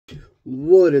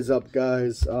What is up,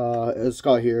 guys? It's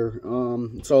Scott here.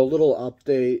 So a little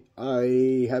update.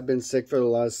 I have been sick for the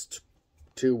last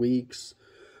 2 weeks.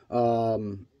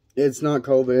 It's not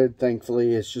COVID,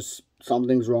 thankfully. It's just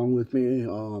something's wrong with me.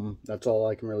 That's all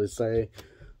I can really say.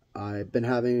 I've been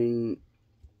having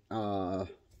some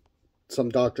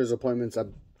doctor's appointments.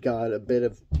 I've got a bit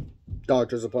of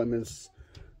doctor's appointments.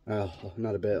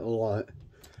 Not a bit, a lot.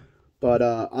 But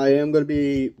I am going to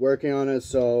be working on it,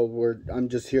 so I'm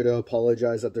just here to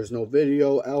apologize that there's no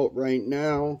video out right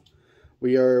now.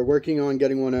 We are working on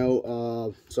getting one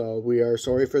out, so we are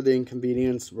sorry for the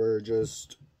inconvenience. We're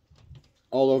just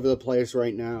all over the place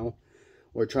right now.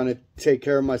 We're trying to take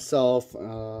care of myself,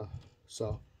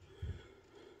 so...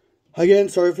 Again,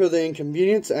 sorry for the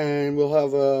inconvenience, and we'll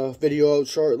have a video out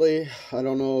shortly. I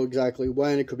don't know exactly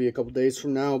when. It could be a couple days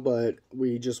from now, but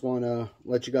we just want to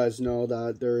let you guys know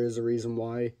that there is a reason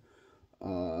why,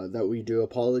 that we do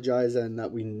apologize, and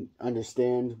that we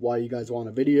understand why you guys want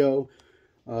a video.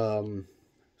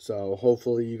 So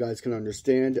hopefully you guys can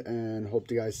understand, and hope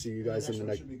to guys see you guys in the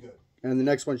next... And the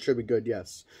next one should be good,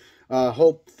 yes.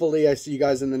 Hopefully I see you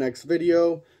guys in the next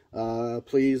video.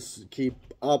 Please keep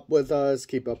up with us,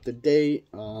 keep up to date.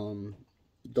 Don't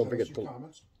forget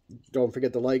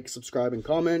to like, subscribe, and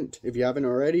comment if you haven't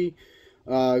already.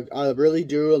 I really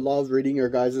do love reading your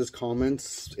guys'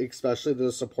 comments, especially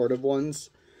the supportive ones.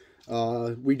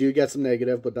 We do get some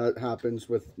negative, but that happens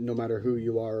with no matter who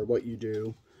you are or what you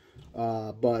do.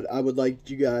 But I would like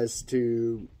you guys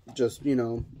to just,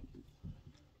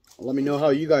 let me know how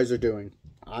you guys are doing.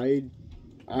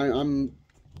 I'm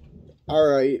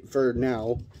alright for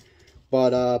now,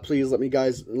 but please let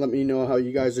me know how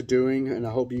you guys are doing, and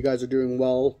I hope you guys are doing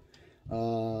well.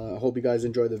 I hope you guys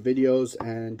enjoy the videos,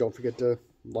 and don't forget to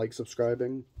like, subscribe,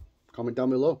 and comment down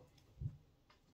below.